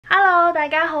Hello， 大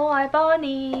家好，我係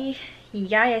Bonnie。而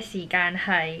家嘅時間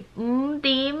係5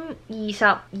點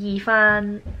22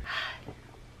分。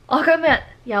我今日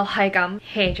又係咁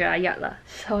hea 咗一日啦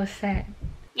 ，so sad。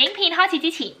影片開始之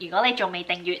前，如果你仲未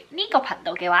訂閱呢個頻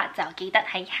道嘅話，就記得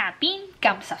喺下邊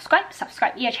撳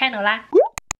subscribe 呢個 channel 啦。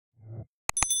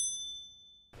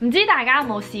唔知大家有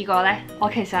冇試過呢？我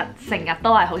其實成日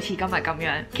都係好似今日咁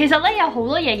樣。其實咧有好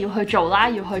多嘢要去做啦，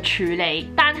要去處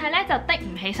理，但係咧就的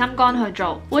唔起心肝去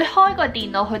做，會開個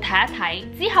電腦去睇一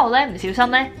睇，之後咧唔小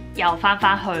心咧又翻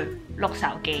去碌手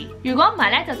機。如果唔係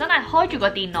咧，就真係開住個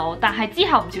電腦，但係之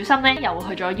後唔小心咧又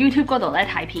會去咗 YouTube 嗰度咧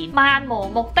睇片，漫無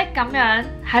目的咁樣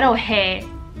喺度 hea。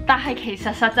但係其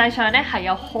實實際上咧係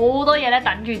有好多嘢咧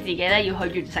等住自己咧要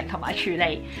去完成同埋處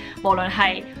理，無論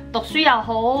係讀書又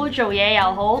好，做嘢又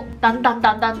好，等等。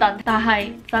但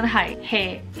係真係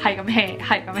hea， 係咁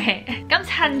hea。咁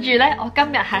趁住咧，我今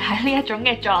日係喺呢一種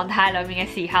嘅狀態裏面嘅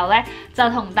時候咧，就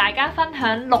同大家分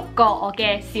享6個我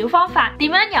嘅小方法，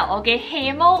點樣由我嘅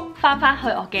Hea Mode 翻去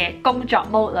我嘅工作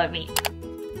mode 裏面。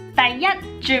第一，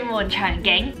轉換場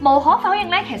景。無可否認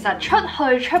咧，其實出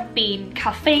邊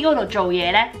cafe 嗰度做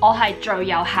嘢咧，我係最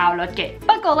有效率嘅。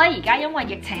不過咧，而家因為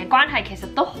疫情嘅關係，其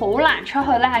實都好難出去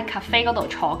咧喺 cafe 嗰度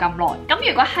坐咁耐。咁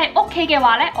如果喺屋企嘅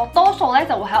話咧，我多數咧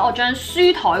就會喺我張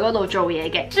書台嗰度做嘢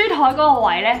嘅。書台嗰個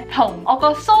位咧，同我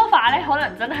個 sofa 咧，可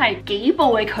能真係幾步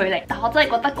嘅距離，但我真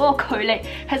係覺得嗰個距離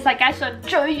係世界上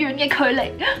最遠嘅距離。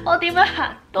我點樣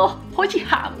行都好似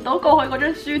行唔到過去嗰張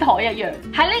書台一樣。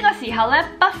喺呢個時候咧，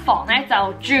不妨咧就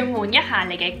轉換一下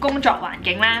你嘅工作環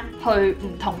境啦，去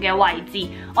唔同嘅位置。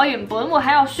我原本會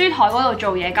喺我書台嗰度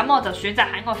做嘢，咁我就選擇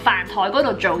喺我飯台嗰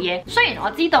度做嘢。雖然我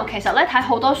知道其實咧睇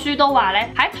好多書都話咧，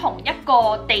喺同一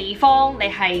個地方你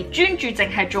係專注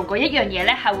淨係做過一樣嘢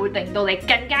咧，係會令到你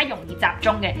更加容易集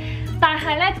中嘅。但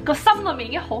係咧個心裏面已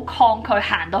經好抗拒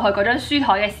行到去嗰張書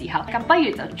台嘅時候，咁不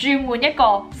如就轉換一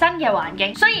個新嘅環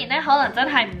境。雖然咧可能真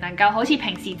係唔能夠好似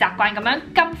平時習慣咁樣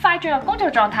咁快進入工作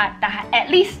狀態，但係 at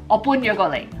least 我搬咗過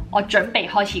嚟，我準備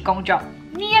開始工作，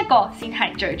呢一個先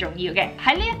係最重要嘅。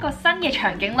喺呢一個新嘅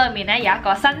場景裏面咧，有一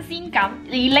個新鮮感，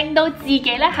而令到自己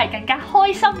咧係更加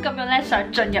開心咁樣咧，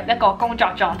想進入一個工作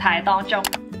狀態當中。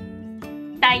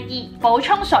第二，補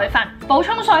充水分。補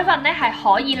充水分咧係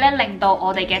可以咧令到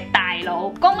我哋嘅大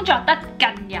腦工作得更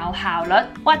有效率，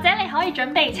或者你可以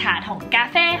準備茶同咖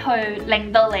啡去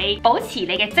令到你保持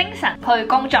你嘅精神去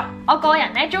工作。我個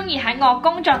人咧中意喺我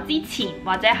工作之前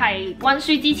或者係溫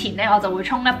書之前咧，我就會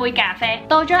沖一杯咖啡。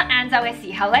到咗晏晝嘅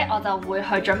時候咧，我就會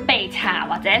去準備茶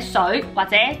或者水或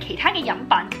者其他嘅飲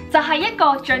品，就係一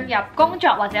個進入工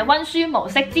作或者溫書模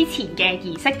式之前嘅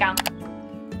儀式感。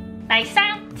第三，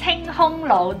清空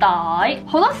腦袋。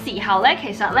好多時候咧，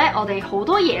其實咧我哋好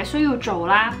多嘢需要做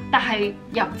啦，但係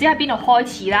又唔知喺邊度開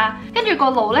始啦，跟住個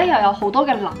腦咧又有好多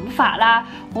嘅諗法啦，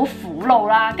好苦惱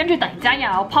啦，跟住突然之間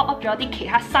又有 pop up 咗啲其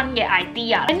他新嘅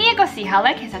idea。喺呢一個時候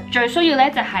咧，其實最需要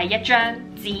咧就係一張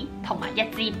紙同埋一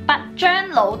支筆，將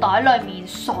腦袋裏面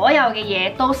所有嘅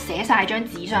嘢都寫晒喺張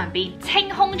紙上邊，清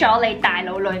空咗你大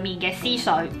腦裏面嘅思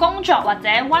緒。工作或者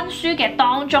溫書嘅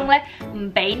當中咧，唔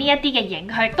俾呢一啲嘅影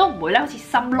響，亦都唔會咧好似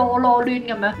心囉囉攣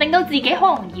咁樣，令到自己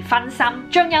好容易分心。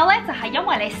仲有咧就係因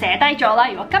為你寫低咗啦，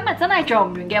如果今日真係做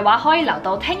唔完嘅話，可以留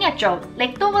到聽日做，你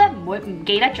都咧唔會唔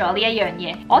記得咗呢一樣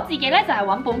嘢。我自己咧就係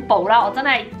揾本簿啦，我真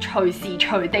係隨時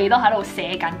隨地都喺度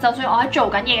寫緊，就算我喺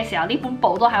做緊嘢嘅時候，呢本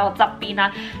簿都喺我側邊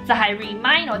啦。就係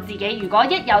remind 我自己，如果一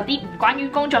有啲唔關於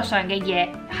工作上嘅嘢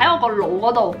喺我個腦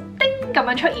嗰度叮咁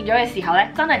樣出現咗嘅時候咧，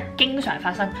真係經常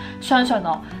發生。相信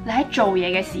我，你喺做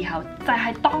嘢嘅時候，就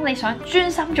係當你想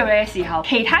專心做嘢嘅時候，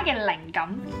其他嘅靈感，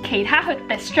其他去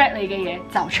distract 你嘅嘢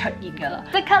就出現噶啦。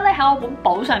即刻咧喺我本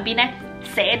簿上邊咧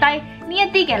寫低呢一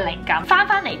啲嘅靈感，翻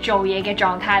嚟做嘢嘅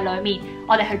狀態裏面，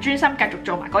我哋去專心繼續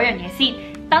做埋嗰樣嘢先。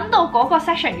等到嗰個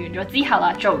session 完咗之後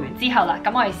啦，做完之後啦，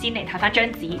咁我哋先嚟睇翻張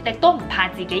紙，亦都唔怕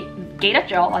自己唔記得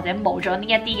咗或者冇咗呢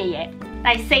一啲嘅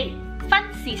嘢。第四，分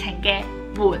事情嘅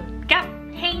緩急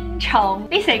輕重。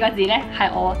呢4個字咧係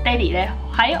我爹哋咧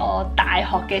喺我大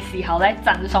學嘅時候咧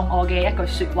贈送我嘅一句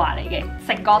說話嚟嘅。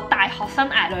成個大學生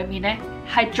涯裏面咧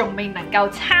係仲未能夠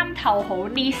參透好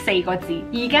呢4個字，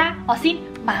而家我先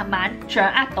慢慢掌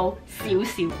握到少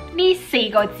少呢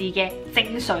4個字嘅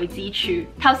精髓之處。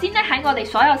頭先咧喺我哋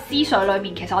所有思緒裏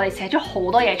面，其實我哋寫咗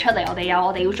好多嘢出嚟，我哋有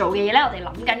我哋要做嘅嘢咧，我哋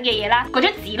諗緊嘅嘢啦，嗰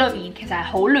張紙裏面其實係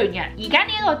好亂嘅。而家呢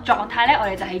一個狀態咧，我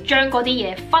哋就係將嗰啲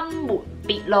嘢分門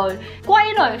別類，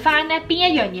歸類翻咧邊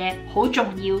一樣嘢好重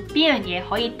要，邊樣嘢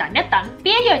可以等一等，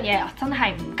邊一樣嘢真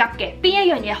係唔急嘅，邊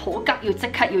一樣嘢好急要即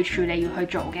刻要處理要去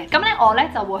做嘅。咁咧我咧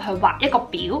就會去畫一個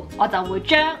表，我就會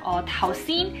將我頭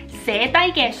先寫低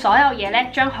嘅所有嘢咧，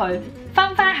將佢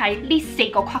分翻喺呢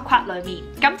4個框框裏面，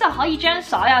咁就可以將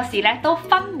所有事咧都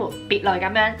分門別類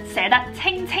咁樣寫得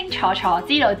清清楚楚，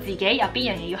知道自己有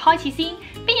邊樣嘢要開始先，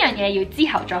邊樣嘢要之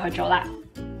後再去做啦。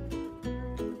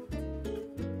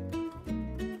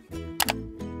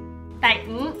第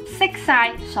5，熄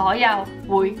晒所有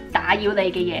會打擾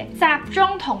你嘅嘢，集中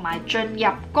同埋進入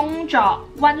工作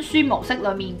溫書模式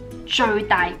裏面最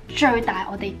大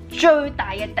我哋最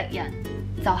大嘅敵人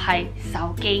就係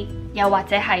手機，又或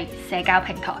者係社交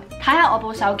平台。睇下我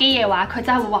部手機嘅話，佢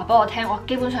真係會話俾我聽，我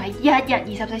基本上係一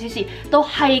日24小時都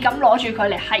係咁攞住佢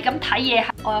嚟，係咁睇嘢。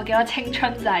我有幾多青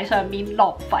春就喺上面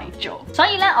浪費咗。所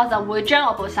以咧，我就會將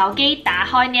我部手機打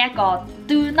開呢一個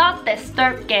Do Not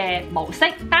Disturb 嘅模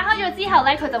式。打開咗之後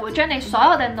咧，佢就會將你所有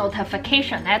嘅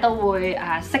notification 咧都會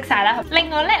熄晒啦。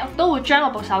另外咧，我都會將我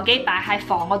部手機擺喺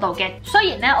房嗰度嘅。雖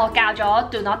然咧我校咗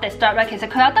Do Not Disturb 咧，其實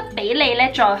佢有得俾你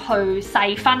咧再去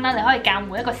細分啦，你可以校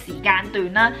每一個時間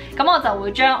段啦。咁我就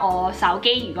會將我手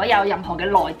機如果有任何嘅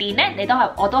來電咧，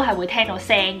我都係會聽到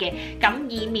聲嘅。咁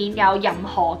以免有任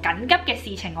何緊急嘅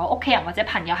事情，我屋企人或者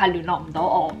朋友係聯絡唔到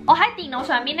我。我喺電腦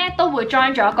上面咧都會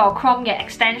join 咗一個 Chrome 嘅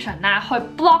extension 啦，去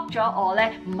block 咗我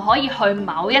咧唔可以去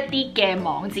某一啲嘅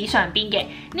網址上邊嘅。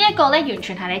呢一個咧完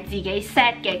全係你自己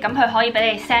set 嘅，咁佢可以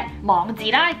俾你 set 網址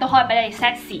啦，亦都可以俾你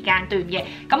set 時間段嘅。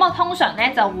咁我通常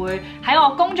咧就會喺我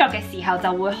工作嘅時候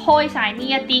就會開晒呢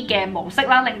一啲嘅模式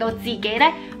啦，令到自己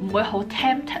咧唔會好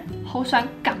tempted， 好想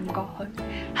撳過去。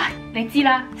唉，你知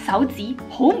啦，手指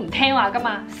好唔聽話噶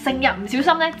嘛，成日唔小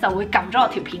心咧就會撳咗我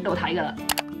條片度睇噶啦。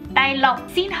第6，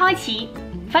先開始5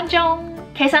分鐘。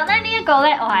其實咧呢一個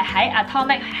咧我係喺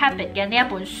Atomic Habit 嘅呢一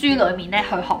本書裏面咧去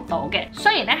學到嘅。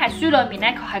雖然咧喺書裏面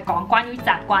咧佢係講關於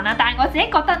習慣啦，但係我自己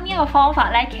覺得呢一個方法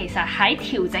咧其實喺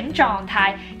調整狀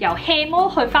態由 Hea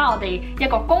Mode 去翻我哋一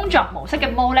個工作模式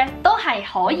嘅 mode 咧都係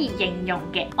可以應用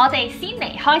嘅。我哋先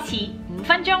嚟開始5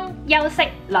分鐘，休息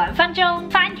2分鐘。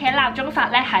番茄鬧鐘法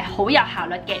咧係好有效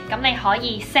率嘅，咁你可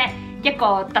以 set一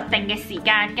個特定嘅時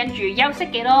間，跟住休息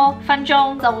幾多分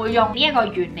鐘，就會用呢一個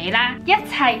原理啦。一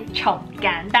切從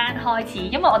簡單開始，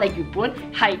因為我哋原本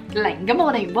係0，咁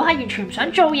我哋原本係完全唔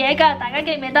想做嘢噶。大家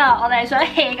記唔記得啊？我哋係想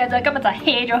hea 噶咋，今日就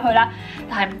hea 咗佢啦。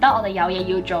但係唔得，我哋有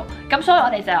嘢要做，咁所以我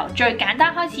哋就由最簡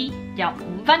單開始，由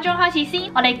5分鐘開始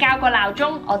先。我哋校個鬧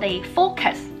鐘，我哋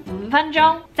focus 5分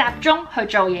鐘，集中去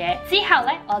做嘢。之後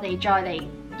咧，我哋再嚟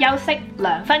休息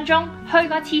2分鐘，去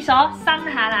個廁所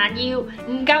伸下懶腰，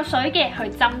唔夠水嘅去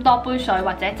斟多杯水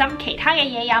或者斟其他嘅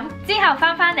嘢飲。之後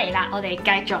翻嚟啦，我哋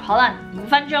繼續可能5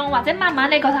分鐘，或者慢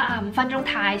慢你覺得5分鐘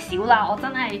太少啦，我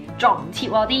真係做唔切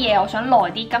啲嘢，我想耐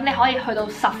啲，咁你可以去到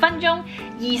10分鐘、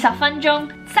20分鐘、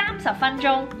30分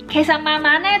鐘。其實慢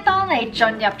慢咧，當你進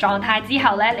入狀態之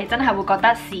後咧，你真係會覺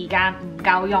得時間唔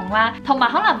夠用啦，同埋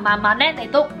可能慢慢咧你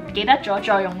都唔記得咗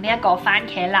再用呢一個番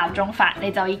茄鬧鐘法，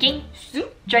你就已經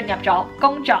進入咗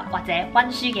工作或者溫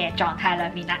書嘅狀態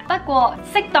裏面啦。不過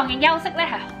適當嘅休息咧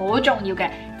係好重要嘅，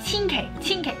千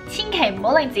祈唔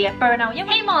好令自己 burn out。因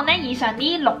為希望咧以上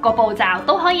呢6個步驟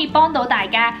都可以幫到大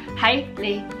家喺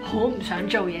你好唔想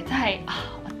做嘢，真係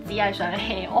我只係想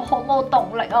hea， 我好冇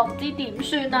動力，我唔知點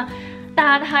算啊。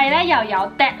但係咧又有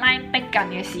deadline 逼近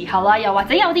嘅時候啦，又或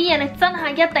者有啲嘢你真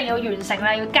係一定要完成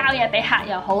啦，要交嘢俾客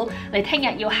又好，你聽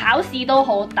日要考試都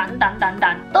好，等等，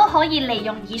都可以利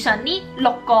用以上呢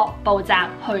6個步驟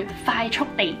去快速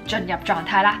地進入狀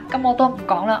態啦。咁我都唔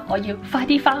講啦，我要快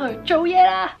啲翻去做嘢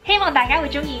啦。希望大家會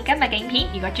中意今日嘅影片，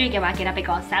如果中意嘅話，記得俾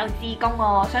個手指公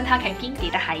喎。想睇影片記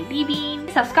得喺呢邊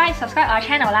subscribe 我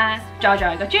channel 啦。再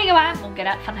如果中意嘅話，唔記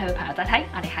得分享俾朋友仔睇。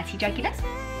我哋下次再見啦。